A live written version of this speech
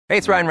Hey,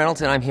 it's Ryan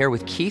Reynolds, and I'm here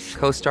with Keith,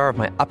 co-star of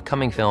my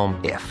upcoming film,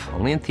 If,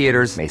 only in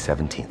theaters May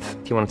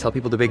 17th. Do you want to tell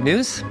people the big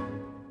news?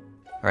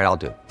 All right, I'll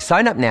do it.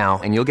 Sign up now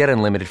and you'll get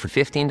unlimited for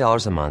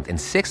 $15 a month and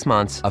 6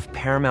 months of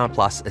Paramount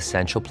Plus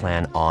Essential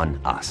Plan on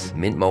us.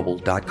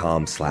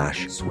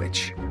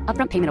 MintMobile.com/switch.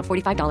 Upfront payment of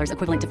 $45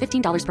 equivalent to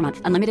 $15 per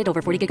month. Unlimited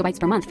over 40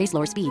 gigabytes per month. Face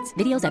lower speeds.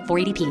 Videos at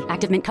 480p.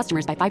 Active Mint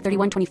customers by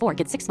 531.24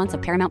 get 6 months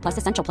of Paramount Plus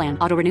Essential Plan.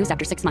 Auto renews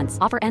after 6 months.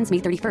 Offer ends May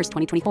 31st,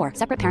 2024.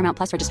 Separate Paramount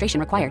Plus registration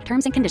required.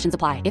 Terms and conditions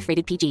apply if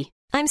rated PG.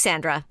 I'm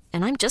Sandra,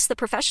 and I'm just the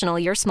professional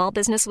your small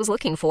business was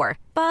looking for.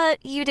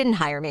 But you didn't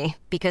hire me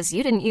because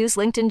you didn't use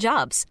LinkedIn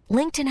Jobs.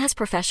 LinkedIn has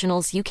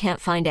professionals you can't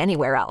find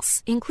anywhere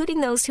else,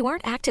 including those who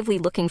aren't actively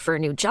looking for a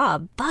new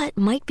job, but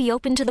might be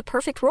open to the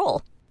perfect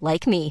role,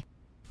 like me.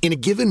 In a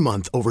given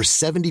month, over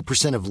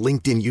 70% of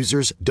LinkedIn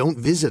users don't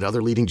visit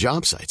other leading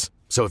job sites.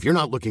 So if you're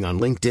not looking on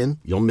LinkedIn,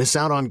 you'll miss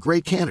out on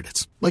great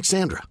candidates like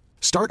Sandra.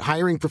 Start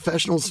hiring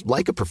professionals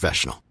like a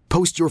professional.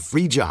 Post your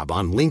free job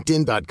on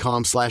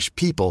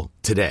linkedin.com/people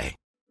today.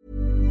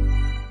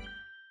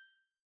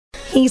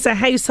 He's a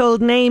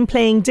household name,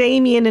 playing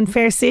Damien in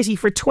Fair City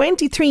for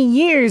 23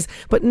 years,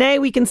 but now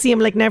we can see him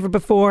like never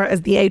before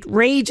as the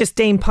outrageous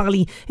Dame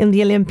Polly in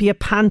the Olympia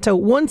Panto.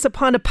 Once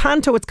Upon a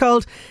Panto, it's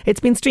called. It's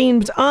been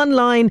streamed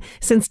online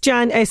since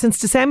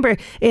December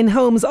in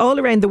homes all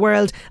around the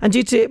world, and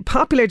due to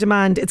popular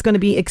demand, it's going to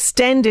be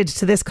extended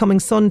to this coming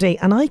Sunday.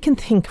 And I can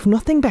think of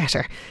nothing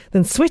better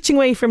than switching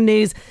away from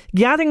news,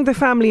 gathering the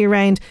family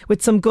around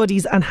with some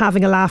goodies and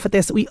having a laugh at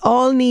this. We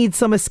all need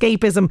some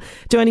escapism.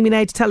 Joining me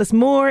now to tell us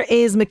more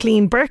is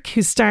McLean Burke,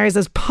 who stars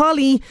as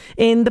Polly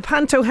in the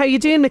Panto. How you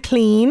doing,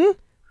 McLean?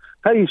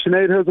 Hey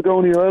Sinead, how's it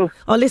going? You well?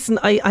 Oh, listen,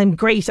 I'm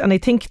great, and I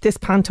think this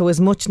Panto is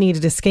much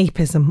needed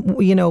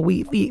escapism. You know,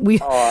 we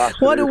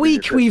what a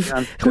week we've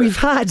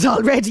had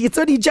already. It's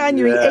only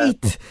January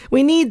 8th.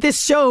 We need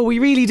this show, we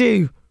really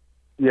do.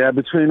 Yeah,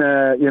 between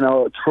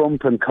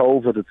Trump and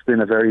COVID, it's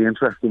been a very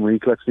interesting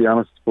week, let's be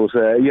honest. But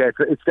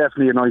it's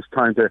definitely a nice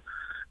time to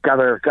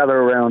gather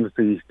around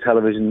the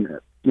television,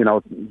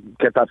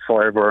 get that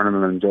fire burning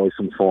and enjoy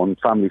some fun,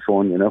 family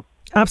fun,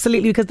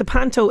 Absolutely, because the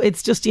Panto,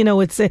 it's just,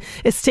 it's a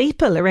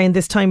staple around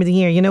this time of the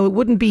year. It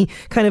wouldn't be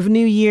kind of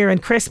New Year and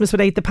Christmas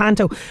without the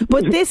Panto.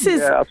 But this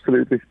is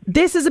absolutely.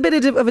 This is a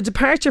bit of a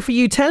departure for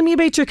you. Tell me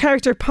about your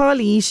character,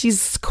 Polly.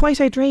 She's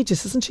quite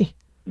outrageous, isn't she?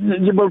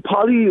 Yeah, well,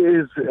 Polly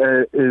is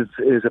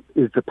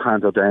the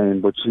Panto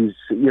Dame, but she's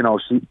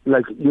you've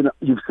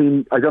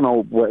seen. I don't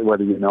know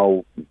whether you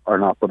know or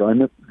not, but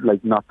I'm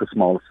not the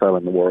smallest fella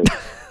in the world.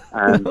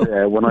 And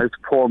when I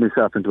pour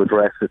myself into a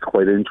dress, it's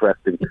quite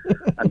interesting.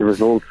 And the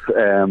results,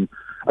 I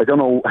don't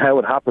know how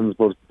it happens,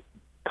 but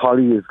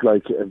Polly is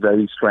like a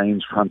very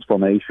strange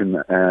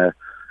transformation.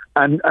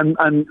 And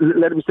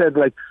let it be said,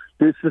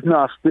 this is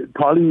not,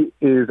 Polly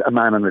is a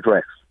man in a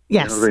dress.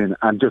 Yes. You know what I mean?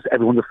 And just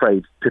everyone's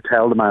afraid to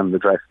tell the man in the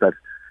dress that,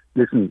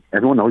 listen,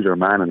 everyone knows you're a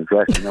man in a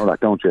dress, you know that,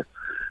 don't you?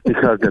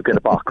 Because they'll get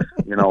a box.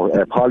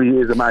 Polly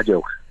is a mad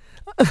joke.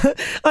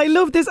 I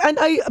love this, and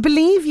I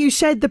believe you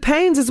shed the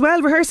pounds as well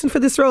rehearsing for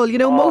this role.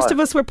 Most of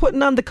us were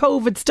putting on the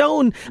COVID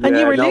stone, and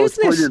you were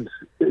losing it.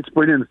 It's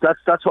brilliant.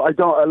 That's what I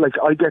don't like.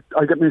 I get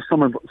my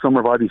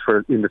summer body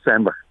in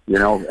December,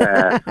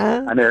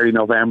 and early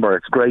November.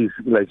 It's great,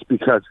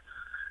 because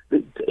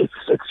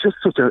it's just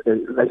such a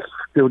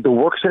the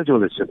work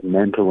schedule is just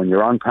mental when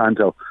you're on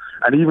Panto.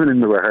 And even in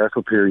the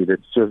rehearsal period,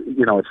 it's just,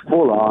 it's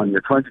full on.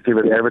 You're trying to give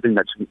it everything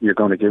that you're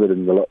going to give it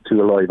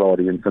to a live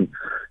audience. And,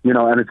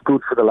 and it's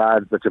good for the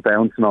lads that you're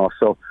bouncing off.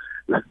 So,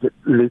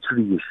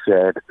 literally, you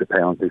shed the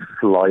pounds. They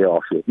fly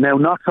off you. Now,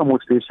 not so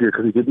much this year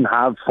because we didn't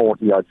have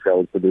 40-odd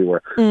shows to do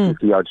or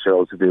 50-odd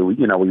shows to do. We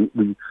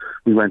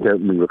went out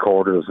and we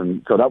recorded it.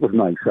 And so that was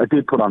nice. I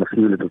did put on a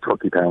few little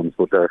turkey pounds,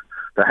 but they're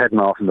heading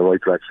off in the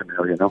right direction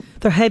now,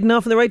 They're heading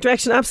off in the right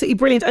direction. Absolutely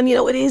brilliant. And,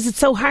 it's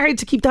so hard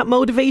to keep that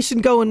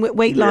motivation going with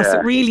weight loss.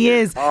 It really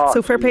is.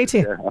 So fair play to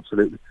you. Yeah,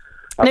 absolutely.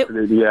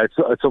 Absolutely, now,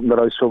 it's something that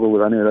I struggle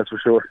with anyway, that's for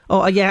sure.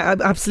 Oh, yeah,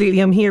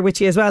 absolutely. I'm here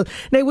with you as well.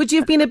 Now, would you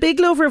have been a big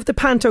lover of the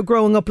Panto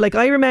growing up?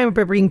 I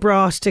remember being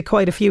brought to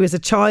quite a few as a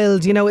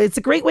child. It's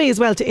a great way as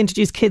well to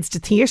introduce kids to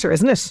theatre,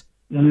 isn't it?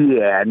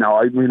 Yeah, no,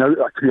 I mean,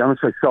 to be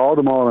honest, I saw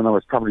them all and I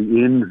was probably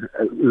in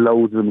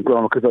loads of them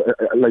growing up because,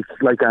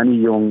 like any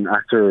young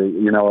actor,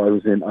 I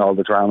was in all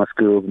the drama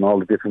schools and all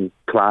the different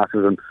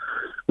classes and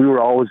we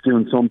were always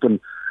doing something.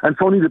 And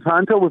funny, the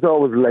Panto was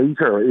always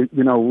later,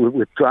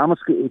 with drama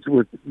schools,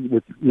 with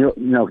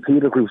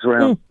theatre groups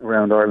around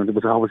Ireland. It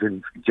was always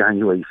in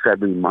January,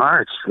 February,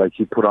 March.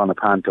 You put on a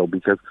Panto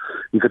because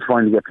you could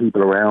finally get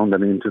people around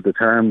and into the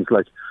terms.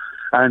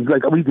 And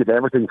we did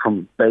everything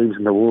from Babes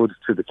in the Woods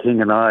to The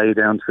King and I,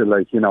 down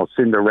to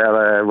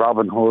Cinderella,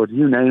 Robin Hood,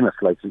 you name it.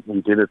 We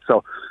did it.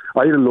 So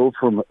I had a love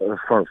from a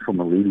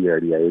really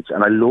early age,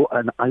 and I love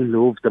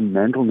the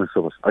mentalness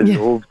of it. I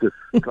love the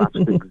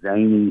slapstick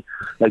zany,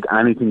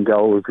 anything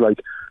goes.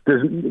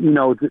 There's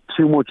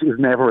too much is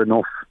never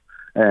enough.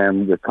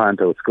 With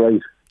Panto, it's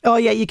great. Oh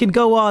yeah, you can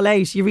go all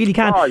out. You really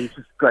can. Oh, you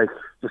just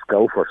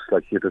go for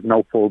it. There's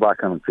no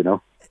pullback on it.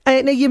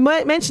 Now, you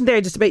mentioned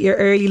there just about your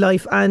early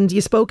life, and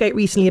you spoke out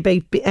recently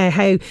about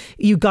how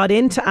you got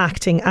into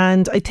acting.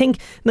 And I think,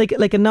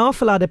 like an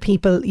awful lot of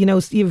people,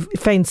 you've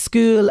found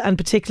school and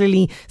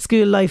particularly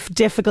school life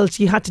difficult.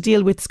 You had to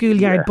deal with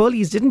schoolyard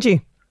bullies, didn't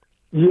you?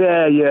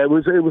 Yeah, it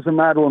was a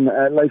mad one.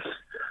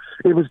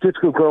 It was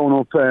difficult growing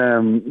up.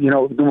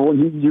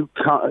 You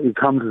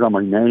commented on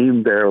my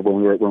name there when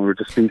we were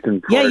just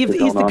speaking. Yeah, he's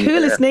the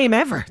coolest name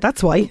ever.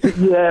 That's why.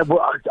 Yeah, but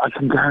I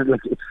can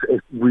guarantee,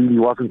 it really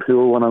wasn't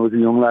cool when I was a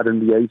young lad in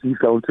the 80s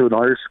going to an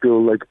Irish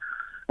school.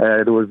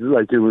 It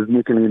was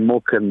Michelin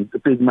Muck and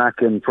Big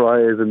Mac and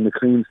fries and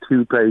McLean's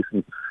toothpaste,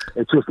 and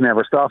it just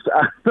never stopped.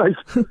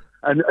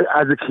 And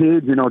as a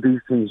kid,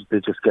 these things, they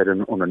just get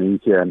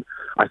underneath you. And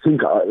I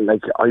think,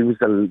 I was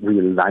a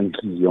real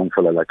lanky young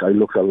fella. I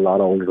looked a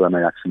lot older than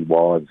I actually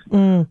was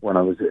when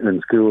I was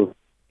in school.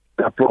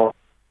 That brought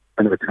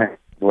kind of a tension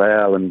as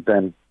well. And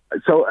then,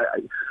 so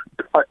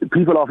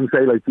people often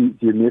say, do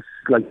you miss,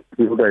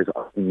 school days?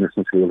 I miss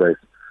my school days.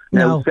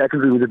 No. Now,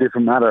 secondary was a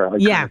different matter.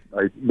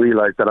 I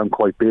realised that I'm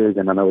quite big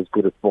and then I was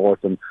good at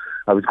sports and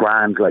I was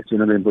grand, you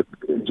know what I mean? But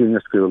in junior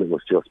school, it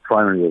was just,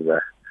 primary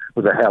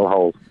was a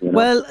hellhole.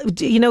 Well,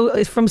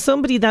 from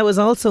somebody that was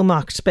also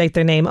mocked about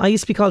their name, I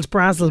used to be called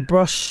Brazel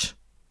Brush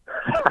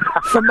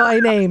for my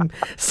name.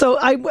 So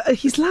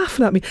he's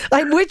laughing at me.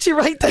 I'm with you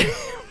right there.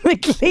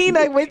 McLean,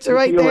 I'm with you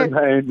right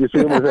there. You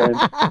feel my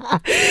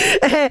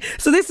pain.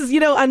 So this is,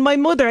 and my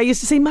mother, I used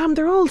to say, Mum,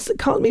 they're all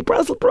calling me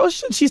Brazel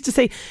Brush. And she used to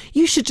say,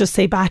 you should just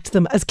say back to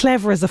them, as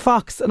clever as a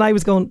fox. And I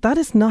was going, that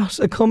is not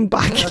a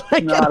comeback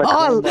at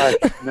all.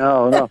 Comeback.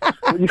 No.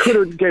 You could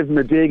have given them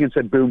a dig and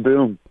said boom,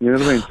 boom. You know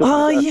what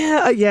I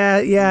mean?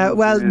 Yeah.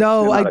 Well,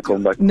 no,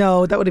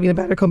 that would have been a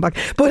better comeback.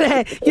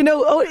 But,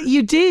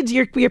 you did,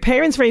 your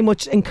parents very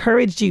much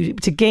encouraged you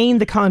to gain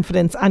the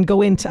confidence and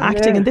go into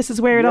acting. And this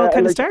is where it all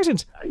kind of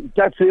started.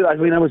 That's it. I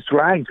mean, I was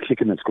dragged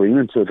kicking and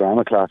screaming to a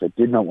drama class. I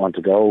did not want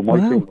to go.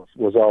 My thing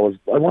was always,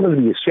 I wanted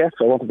to be a chef.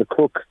 I wanted to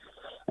cook.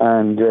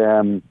 And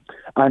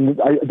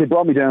they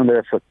brought me down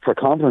there for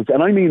confidence.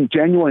 And I mean,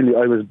 genuinely,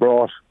 I was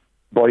brought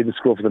by the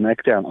scruff of the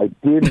neck down. I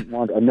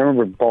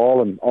remember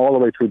bawling all the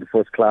way through the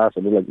first class.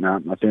 I was like, nah,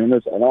 I'm not doing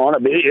this. I don't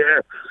want to be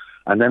here.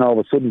 And then all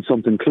of a sudden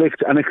something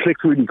clicked, and it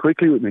clicked really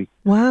quickly with me.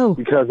 Wow.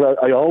 Because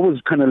I always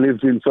kind of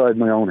lived inside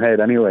my own head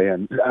anyway,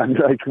 and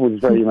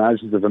was very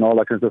imaginative and all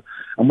that kind of stuff.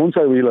 And once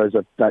I realised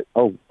that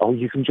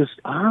you can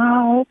just,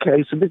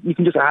 okay, so you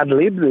can just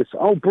ad-lib this.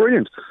 Oh,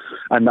 brilliant.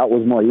 And that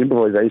was my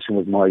improvisation,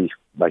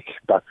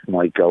 that's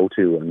my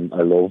go-to, and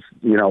I love,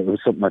 it was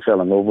something I fell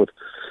in love with.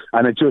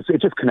 And it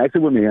just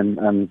connected with me, and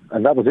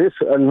that was it.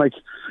 And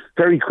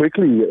very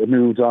quickly it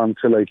moved on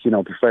to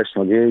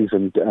professional gigs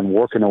and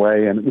working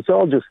away, and it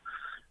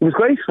was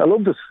great. I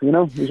loved it. It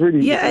was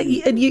really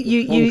and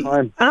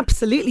you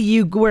absolutely,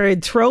 you were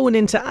thrown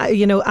into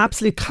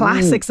absolute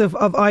classics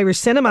of Irish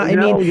cinema.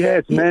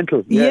 It's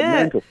mental.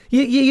 Mental.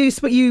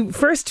 You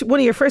first, one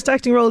of your first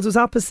acting roles was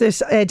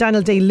opposite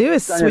Daniel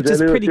Day-Lewis, which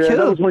is pretty cool.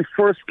 That was my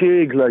first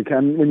gig.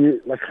 And when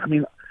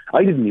you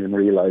I didn't even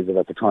realise it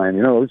at the time.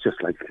 It was just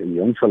a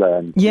young fella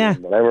and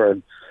whatever.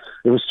 And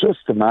it was just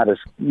the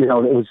maddest. It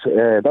was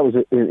that was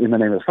in the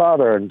Name of the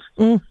Father, and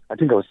I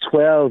think I was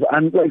 12.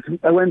 And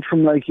I went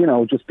from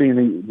just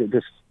being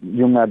this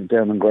young lad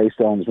down in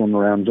Greystones running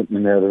around jumping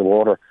in there out of the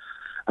water,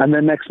 and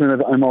then next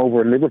minute I'm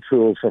over in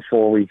Liverpool for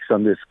 4 weeks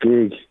on this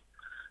gig.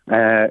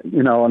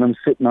 And I'm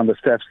sitting on the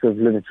steps of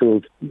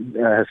Liverpool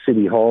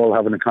City Hall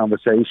having a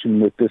conversation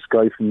with this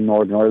guy from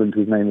Northern Ireland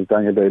whose name is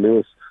Daniel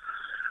Day-Lewis.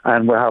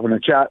 And we're having a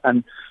chat,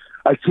 and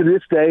to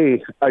this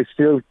day, I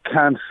still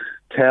can't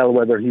tell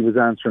whether he was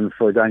answering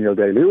for Daniel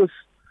Day-Lewis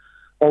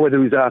or whether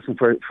he was asking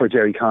for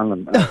Jerry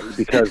Conlon,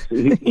 because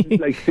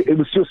it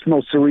was just the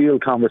most surreal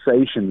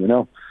conversation,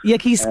 Yeah,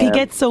 he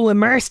gets so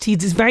immersed.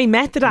 He's very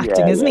method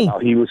acting, isn't he?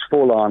 He was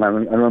full on. I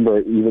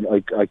remember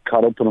I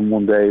caught up with him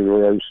one day.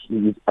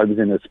 I was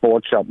in a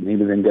sports shop and he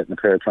was in getting a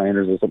pair of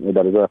trainers or something like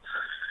that as well.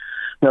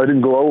 Now, I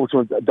didn't go over to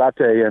him that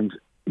day, and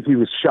he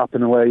was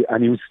shopping away,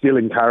 and he was still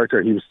in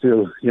character. He was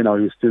still, he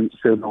was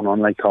still going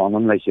on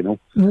Conlon,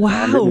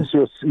 Wow. And it was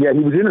just, he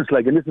was in it,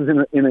 and this is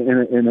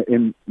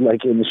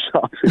in the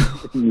shop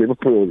in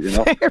Liverpool,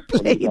 Fair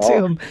play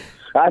to him.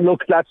 And look,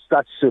 that's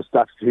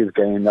his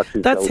game.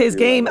 That's his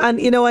game.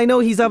 And I know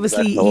he's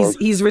obviously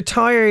he's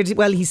retired.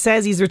 Well, he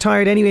says he's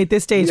retired anyway at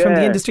this stage from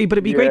the industry, but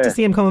it'd be great to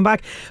see him coming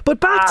back. But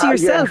back to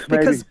yourself,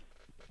 because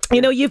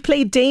you've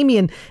played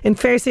Damien in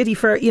Fair City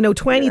for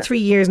 23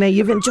 years now.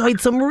 You've enjoyed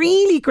some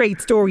really great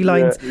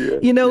storylines,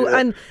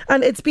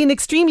 and it's been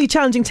extremely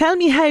challenging. Tell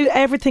me how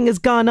everything has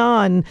gone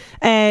on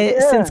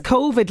since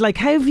COVID.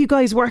 How have you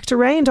guys worked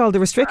around all the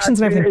restrictions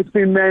and everything? It's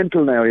been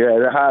mental now.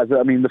 Yeah, it has.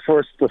 I mean, the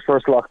first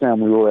lockdown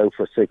we were out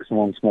for 6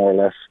 months more or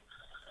less.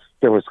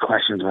 There was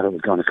questions whether it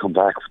was going to come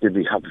back. Did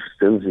we have the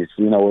facilities?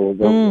 We were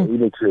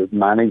able to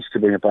manage to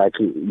bring it back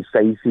in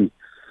safety.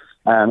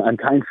 And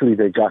thankfully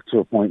they got to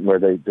a point where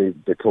they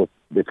put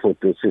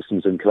the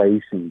systems in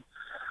place, and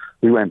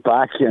we went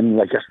back, and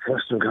at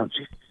first we were going,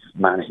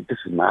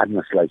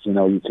 madness. Like, you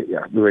know,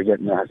 we were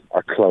getting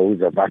our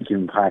clothes, our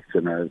vacuum packed,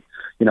 and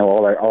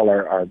all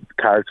our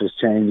characters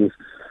changes.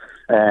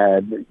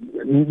 Like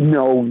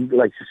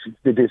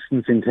the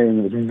distancing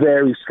thing was a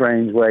very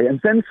strange way, and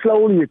then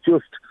slowly it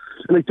just,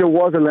 like, there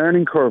was a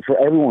learning curve for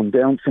everyone,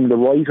 down from the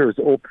writers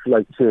up,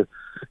 like, to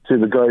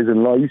the guys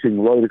in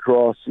lighting, right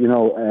across,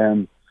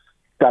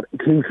 that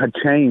things had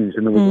changed,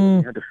 and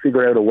we had to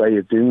figure out a way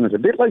of doing it. A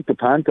bit like the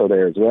Panto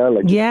there as well,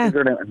 like,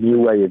 figuring out a new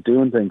way of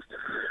doing things.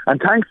 And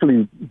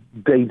thankfully,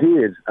 they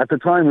did. At the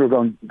time, we were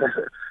going,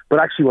 but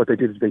actually what they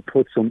did is they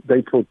put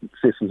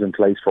systems in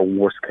place for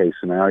worst case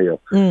scenario.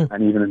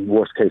 And even in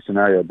worst case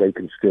scenario, they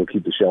can still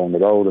keep the show on the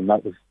road, and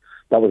that was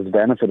the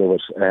benefit of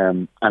it.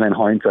 And in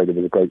hindsight, it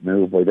was a great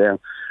move by them.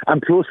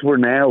 And plus, we're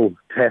now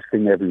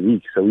testing every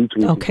week, so each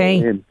week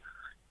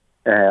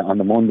on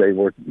the Monday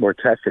we're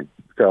testing.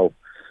 So,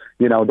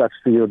 that's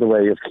the other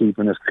way of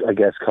keeping us, I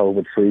guess,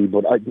 COVID free.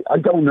 But I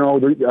don't know.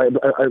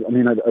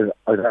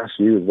 I'd ask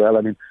you as well.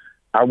 I mean,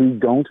 are we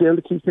going to be able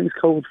to keep things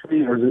COVID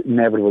free, or is it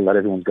inevitable that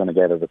everyone's going to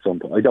get it at some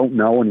point? I don't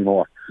know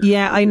anymore.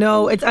 Yeah, I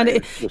know.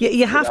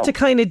 You have to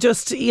kind of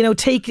just,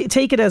 take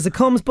it as it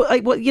comes.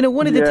 But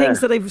one of the things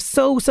that I've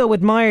so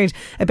admired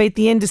about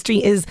the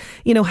industry is,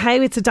 how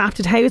it's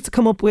adapted, how it's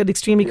come up with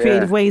extremely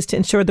creative ways to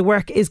ensure the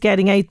work is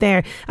getting out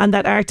there, and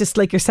that artists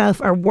like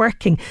yourself are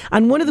working.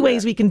 And one of the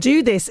ways we can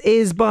do this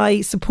is by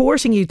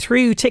supporting you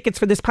through tickets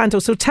for this Panto.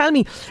 So tell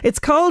me, it's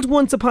called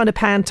Once Upon a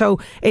Panto.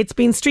 It's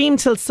been streamed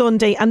till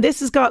Sunday, and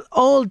this has got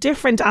all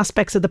different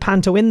aspects of the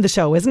Panto in the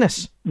show, isn't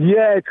it?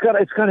 Yeah, it's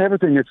got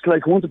everything. It's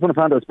like Once Upon a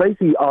Panto. It's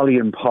basically Ollie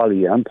and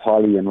Polly. I'm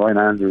Polly and Ryan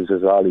Andrews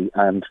is Ollie,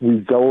 and we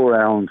go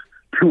around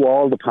to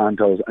all the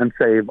Pantos and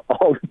save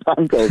all the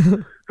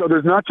Pantos. So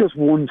there's not just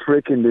one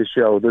trick in this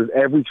show. There's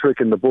every trick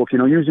in the book.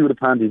 Usually with a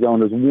Panty Zone,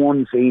 there's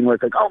one scene where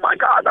it's like, oh my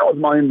God, that was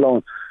mind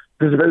blowing.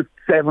 There's about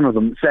 7 of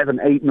them, 7,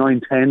 8,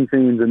 9, 10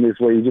 scenes in this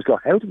way. You just go,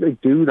 how did they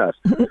do that?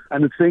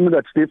 And the thing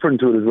that's different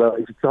to it as well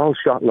is it's all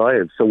shot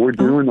live. So we're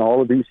doing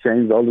all of these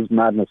changes, all this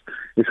madness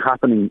is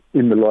happening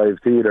in the live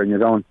theatre, and you're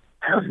going,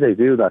 how did they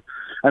do that?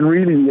 And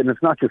really, and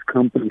it's not just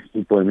company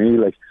speak by me,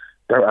 like,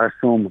 there are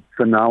some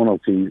phenomenal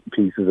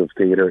pieces of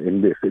theatre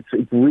in this.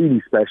 It's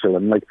really special.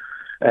 And like,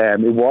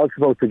 it was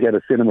supposed to get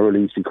a cinema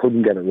release. You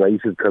couldn't get it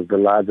rated because the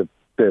lads at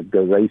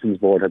the ratings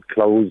board had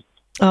closed.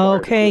 Oh,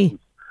 okay.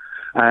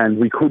 And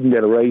we couldn't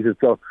get it rated.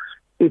 So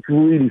it's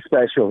really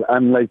special.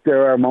 And like,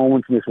 there are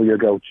moments in this where you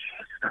go,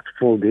 that's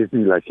full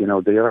Disney. Like, they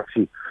are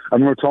actually, I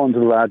remember talking to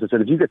the lads, I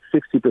said, if you get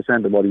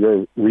 60% of what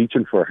you're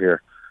reaching for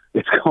here,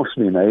 it's going to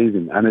be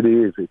amazing. And it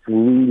is. It's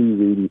really,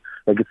 really,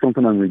 like, it's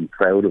something I'm really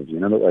proud of,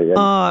 that way.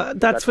 Oh,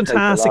 that's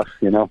fantastic.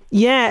 Lot,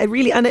 Yeah, it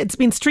really, and it's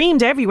been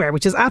streamed everywhere,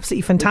 which is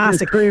absolutely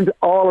fantastic. It's been streamed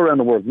all around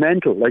the world.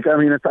 Mental. Like, I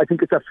mean, I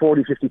think it's at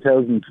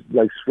 40,000-50,000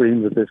 like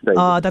streams at this stage.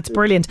 Oh, that's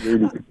brilliant.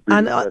 Really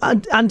and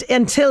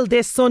until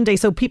this Sunday,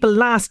 so people,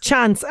 last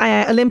chance,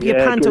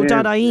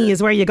 olympiapanto.ie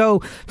is where you go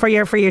for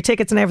your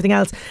tickets and everything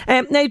else.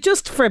 Now,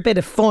 just for a bit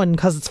of fun,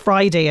 because it's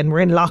Friday and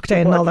we're in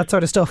lockdown and all that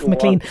sort of stuff,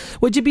 McLean,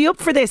 would you be up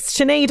for this?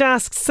 Sinead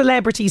asks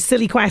celebrities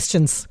silly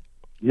questions.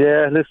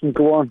 Yeah, listen,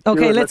 go on.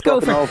 Okay, let's go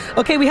for it.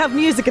 Okay, we have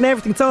music and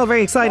everything. It's all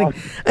very exciting.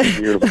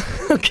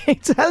 Beautiful. Okay,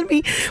 tell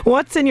me,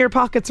 what's in your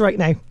pockets right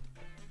now?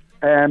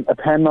 A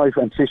penknife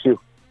and tissue.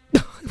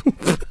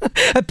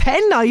 A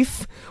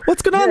penknife?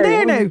 What's going on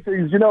there now?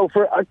 Things,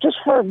 just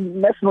for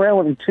messing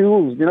around with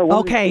tools.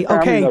 Okay.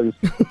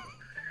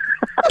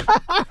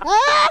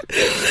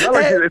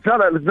 It's not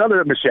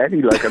a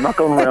machete. Like, I'm not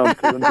going around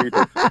killing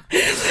people.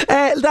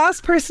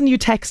 Last person you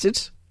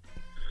texted?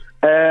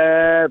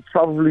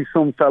 Probably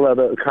some fella at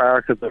a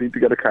car, because I need to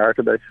get a car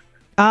today.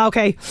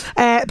 Okay.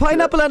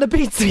 Pineapple on a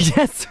pizza,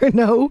 yes or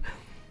no?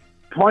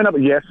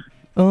 Pineapple, yes.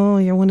 Oh,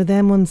 you're one of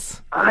them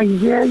ones.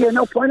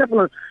 No,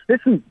 pineapple.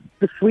 Listen,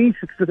 the sweet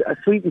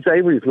and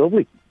savoury is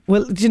lovely.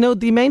 Well, do you know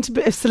the amount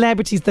of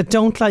celebrities that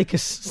don't like it?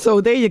 So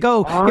there you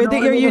go.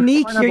 You're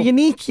unique. Pineapple. You're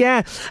unique,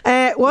 yeah.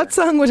 What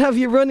song would have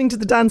you running to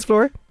the dance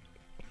floor?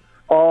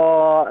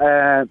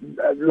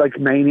 Like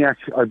Maniac.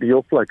 I'd be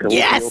up. Like,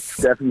 yes, be up,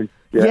 definitely.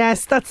 Yeah.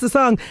 Yes, that's the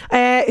song.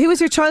 Who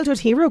was your childhood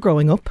hero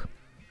growing up?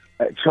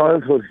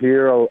 Childhood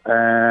hero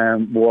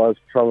was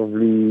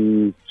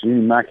probably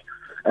Gene Mac.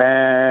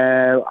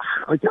 I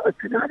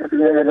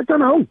don't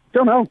know.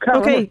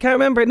 Can't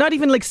remember. Not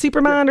even like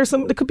Superman or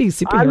something. It could be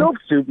Superman. I love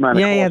Superman.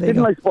 Yeah.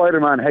 Didn't like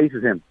Spider-Man.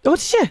 Hated him. Oh,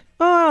 did you?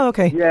 Oh,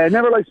 okay. Yeah,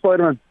 never liked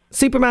Spider-Man.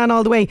 Superman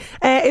all the way.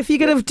 If you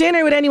could have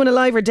dinner with anyone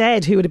alive or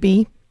dead, who would it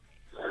be?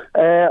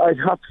 I'd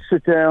have to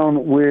sit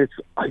down with.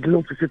 I'd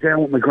love to sit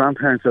down with my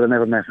grandparents that I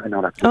never met. I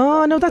know that.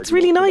 Oh no, that's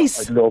really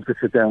nice. I'd love to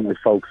sit down with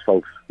folks.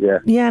 Yeah.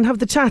 Yeah, and have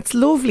the chats.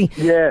 Lovely.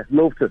 Yeah,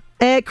 love to.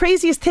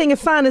 Craziest thing a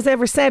fan has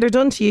ever said or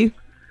done to you?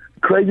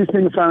 Craziest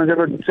thing a fan has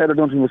ever said or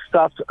done to me was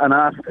stopped and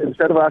asked,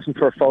 instead of asking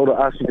for a photo,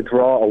 asked me to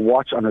draw a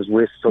watch on his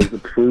wrist so he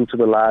could prove to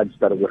the lads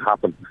that it would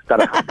happen.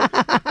 That it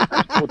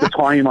happened. Put the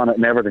time on it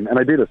and everything, and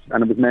I did it,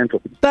 and it was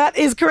mental. That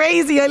is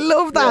crazy. I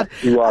love that.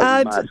 Yeah, he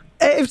was mad.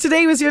 If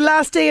today was your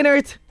last day on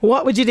Earth,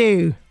 what would you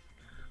do?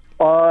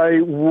 I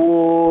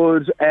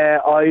would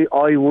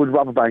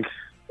rob a bank.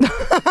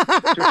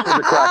 Just for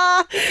the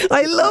crack.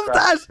 I love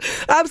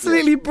that.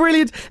 Absolutely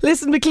brilliant.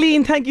 Listen,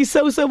 McLean, thank you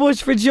so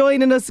much for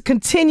joining us.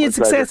 Continued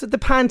success with the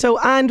Panto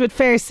and with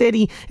Fair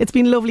City. It's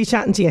been lovely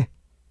chatting to you.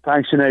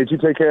 Thanks, Sinead. You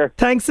take care.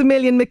 Thanks a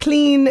million.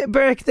 McLean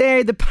Burke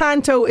there, the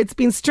Panto. It's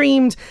been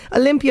streamed.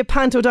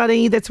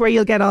 olympiapanto.ie. That's where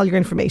you'll get all your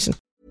information.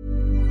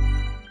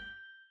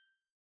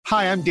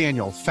 Hi, I'm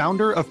Daniel,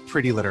 founder of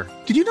Pretty Litter.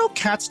 Did you know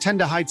cats tend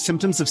to hide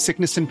symptoms of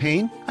sickness and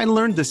pain? I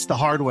learned this the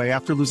hard way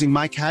after losing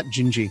my cat,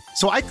 Gingy.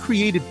 So I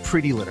created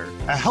Pretty Litter,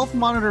 a health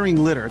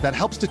monitoring litter that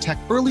helps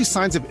detect early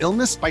signs of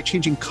illness by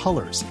changing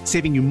colors,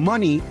 saving you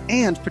money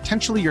and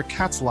potentially your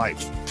cat's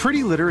life.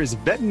 Pretty Litter is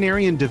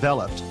veterinarian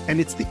developed,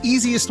 and it's the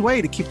easiest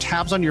way to keep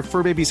tabs on your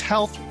fur baby's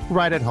health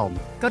right at home.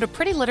 Go to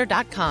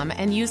prettylitter.com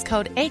and use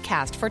code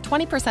ACAST for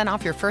 20%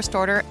 off your first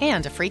order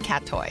and a free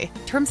cat toy.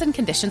 Terms and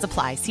conditions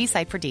apply. See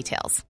site for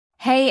details.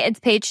 Hey, it's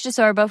Paige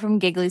DeSorbo from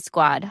Giggly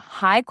Squad.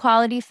 High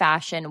quality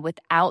fashion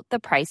without the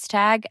price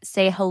tag.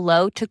 Say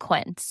hello to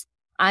Quince.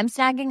 I'm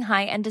snagging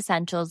high-end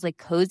essentials like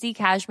cozy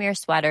cashmere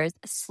sweaters,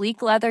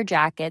 sleek leather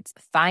jackets,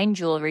 fine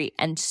jewelry,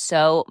 and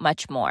so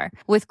much more.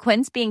 With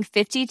Quince being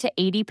 50 to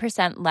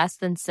 80% less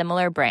than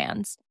similar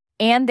brands.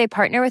 And they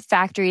partner with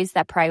factories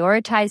that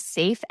prioritize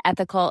safe,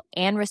 ethical,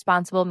 and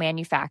responsible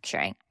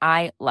manufacturing.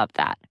 I love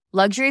that.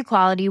 Luxury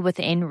quality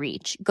within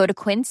reach. Go to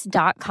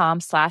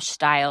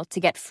quince.com/style to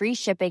get free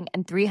shipping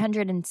and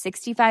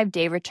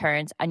 365-day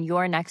returns on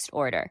your next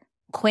order.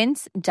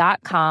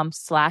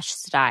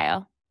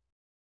 Quince.com/style.